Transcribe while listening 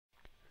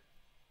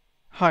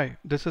Hi,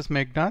 this is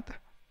Meganadha.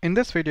 In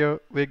this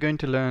video, we're going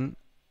to learn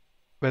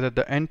whether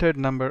the entered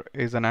number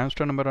is an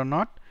Armstrong number or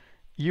not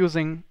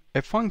using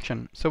a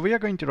function. So we are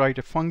going to write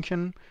a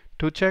function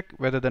to check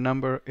whether the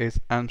number is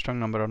Armstrong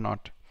number or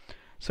not.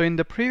 So in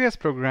the previous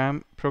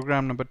program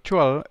number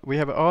 12, we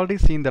have already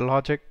seen the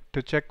logic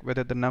to check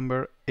whether the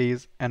number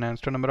is an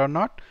Armstrong number or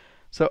not.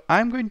 So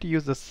I'm going to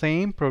use the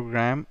same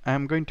program.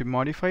 I'm going to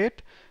modify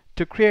it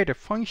to create a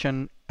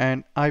function,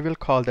 and I will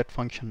call that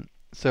function.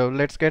 So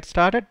let's get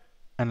started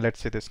and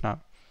let's see this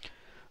now.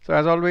 So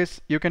as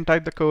always, you can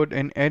type the code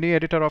in any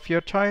editor of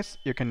your choice.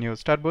 You can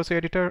use Turbo C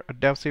editor,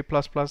 Dev C++,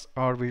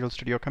 or Visual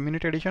Studio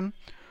Community Edition,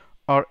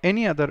 or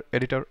any other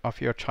editor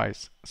of your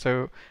choice.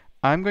 So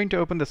I'm going to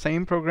open the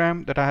same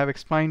program that I have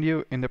explained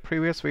you in the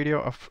previous video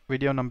of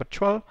video number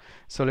 12.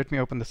 So let me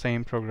open the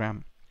same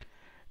program.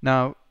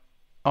 Now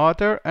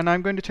author, and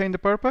I'm going to change the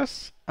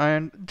purpose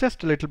and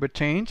just a little bit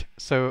change.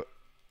 So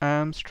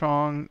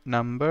Armstrong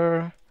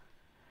number,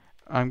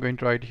 I'm going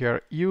to write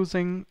here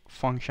using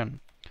function.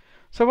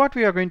 So what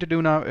we are going to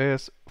do now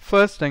is,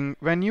 first thing,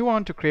 when you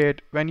want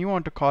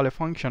to call a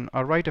function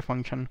or write a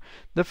function,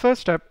 the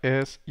first step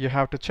is you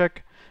have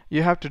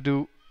to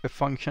do a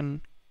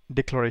function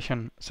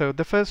declaration. So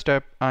the first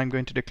step I'm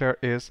going to declare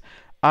is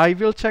I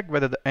will check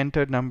whether the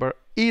entered number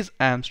is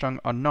Armstrong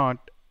or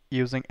not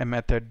using a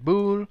method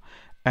bool,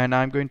 and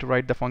I'm going to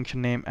write the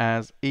function name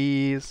as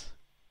is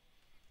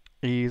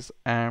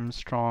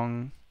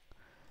Armstrong,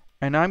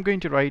 and I'm going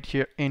to write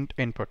here int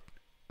input,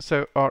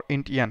 so or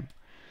int n.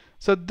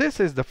 So this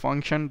is the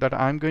function that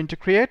I'm going to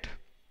create,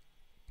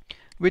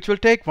 which will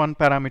take one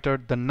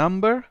parameter, the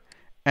number,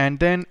 and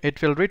then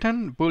it will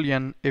return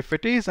boolean if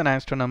it is an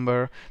Armstrong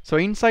number. So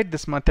inside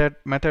this method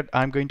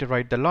I'm going to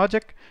write the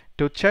logic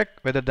to check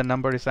whether the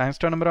number is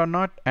Armstrong number or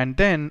not, and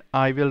then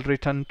I will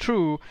return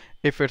true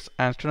if it's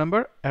Armstrong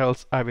number,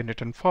 else I will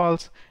return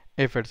false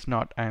if it's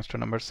not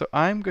Armstrong number. So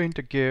I'm going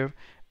to give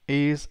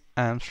is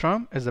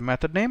Armstrong as the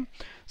method name.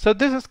 So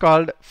this is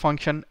called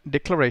function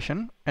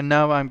declaration, and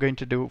now I'm going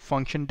to do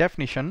function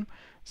definition.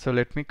 So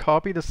let me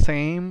copy the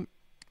same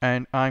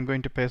and I'm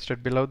going to paste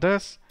it below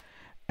this,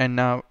 and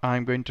now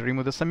I'm going to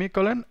remove the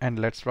semicolon and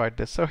let's write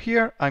this. So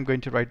here I'm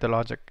going to write the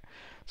logic.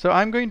 So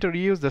I'm going to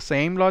reuse the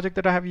same logic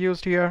that I have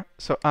used here.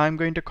 So I'm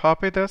going to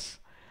copy this,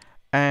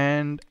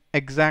 and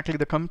exactly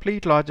the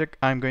complete logic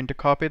I'm going to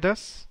copy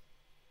this,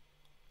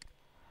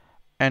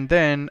 and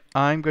then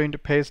I'm going to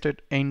paste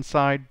it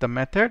inside the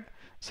method.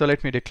 So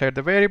let me declare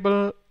the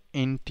variable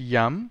int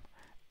yum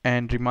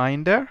and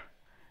reminder,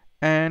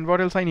 and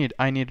what else I need?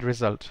 I need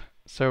result.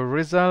 So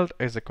result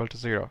is equal to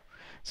 0.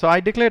 So I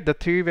declared the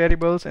three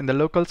variables in the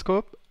local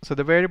scope. So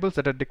the variables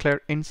that are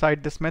declared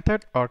inside this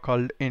method are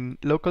called in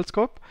local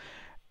scope,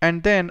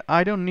 and then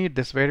I don't need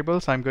this variable,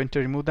 so I'm going to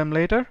remove them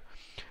later.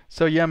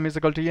 So yum is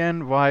equal to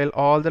n while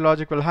all the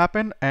logic will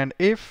happen, and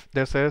if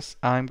this is,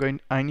 I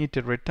need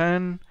to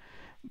return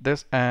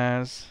this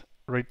as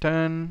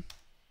return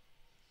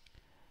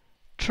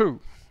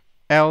true,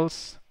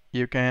 else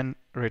you can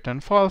return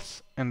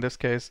false. In this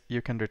case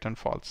you can return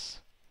false.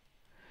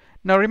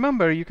 Now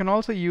remember, you can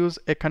also use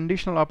a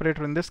conditional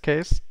operator in this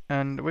case,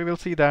 and we will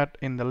see that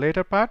in the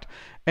later part.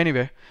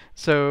 Anyway,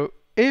 so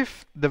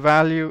if the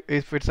value,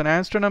 if it's an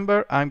Armstrong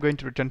number, I'm going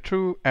to return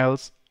true,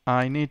 else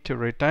I need to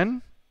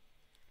return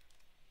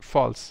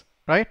false,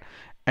 right?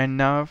 And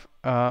now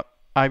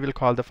I will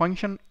call the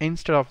function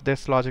instead of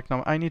this logic.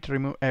 Now I need to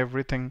remove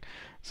everything,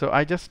 so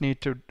I just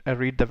need to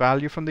read the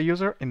value from the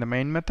user in the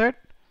main method,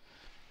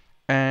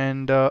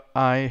 and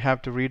I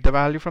have to read the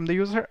value from the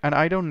user, and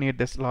I don't need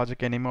this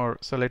logic anymore.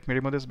 So let me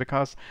remove this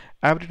because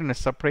I've written a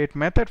separate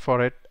method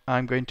for it.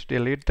 I'm going to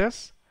delete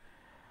this,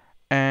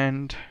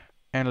 and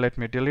let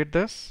me delete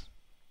this,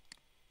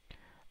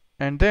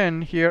 and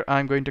then here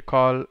I'm going to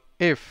call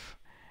if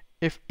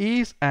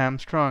is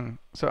Armstrong.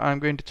 So I'm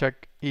going to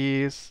check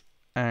is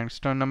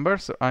Armstrong number.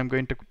 So I'm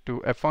going to do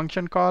a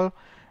function call,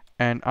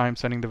 and I'm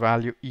sending the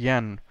value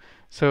n.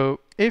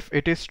 So if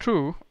it is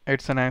true,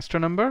 it's an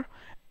Armstrong number,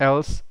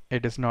 else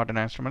it is not an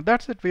Armstrong number.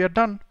 That's it, we are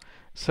done.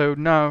 So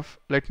now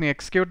let me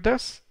execute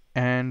this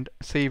and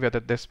see whether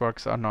this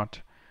works or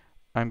not.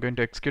 I'm going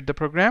to execute the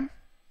program,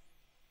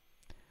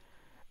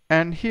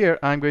 and here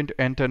I'm going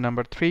to enter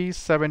number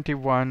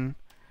 371,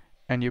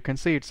 and you can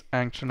see it's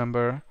Armstrong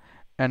number.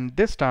 And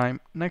this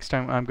time, next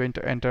time, I'm going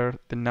to enter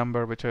the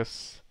number which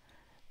is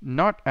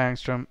not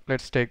Armstrong.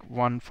 Let's take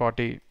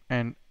 140,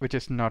 and which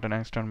is not an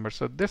Armstrong number.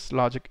 So this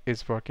logic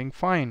is working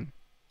fine.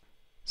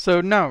 So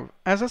now,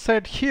 as I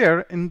said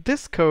here in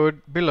this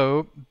code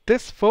below,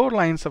 this 4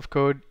 lines of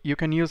code, you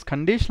can use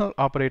conditional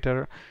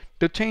operator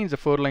to change the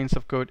 4 lines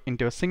of code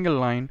into a single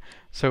line.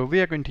 So we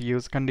are going to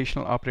use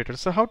conditional operator.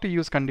 So how to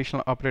use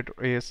conditional operator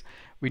is,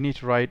 we need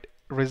to write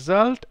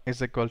result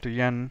is equal to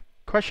n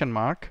question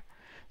mark.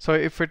 So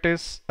if it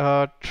is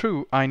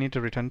true, I need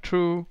to return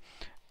true,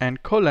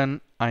 and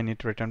colon, I need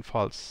to return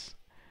false.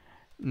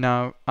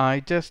 Now I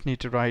just need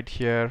to write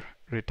here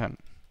return.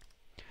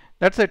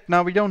 That's it.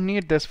 Now we don't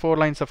need this 4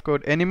 lines of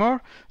code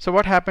anymore. So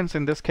what happens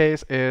in this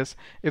case is,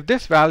 if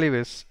this value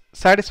is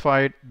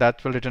satisfied,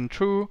 that will return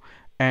true,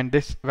 and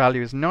this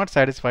value is not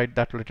satisfied,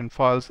 that will return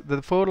false.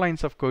 The 4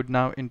 lines of code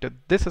now into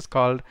this is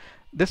called,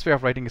 this way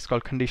of writing is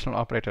called conditional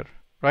operator,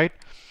 right?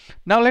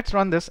 Now let's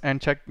run this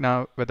and check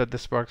now whether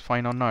this works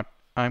fine or not.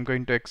 I'm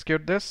going to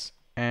execute this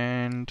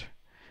and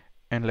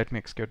let me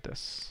execute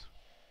this.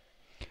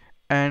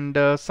 And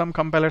some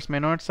compilers may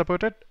not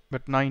support it,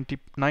 but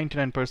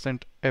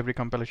 99% every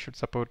compiler should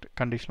support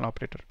conditional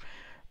operator.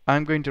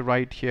 I'm going to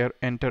write here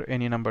enter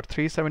any number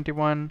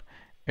 371.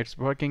 It's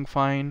working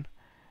fine.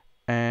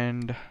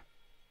 And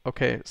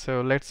okay,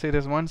 so let's see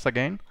this once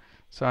again.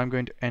 So I'm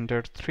going to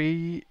enter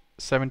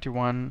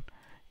 371.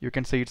 You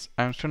can see it's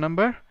Armstrong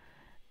number,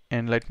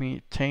 and let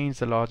me change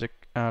the logic.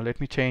 Let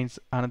me change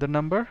another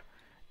number.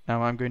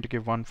 Now I'm going to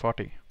give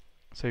 140.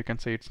 So you can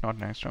see it's not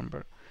an Armstrong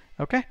number.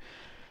 Okay,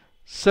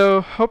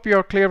 so hope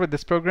you're clear with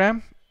this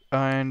program,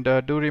 and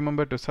do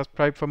remember to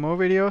subscribe for more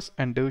videos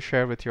and do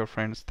share with your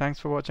friends. Thanks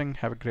for watching.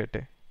 Have a great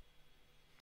day.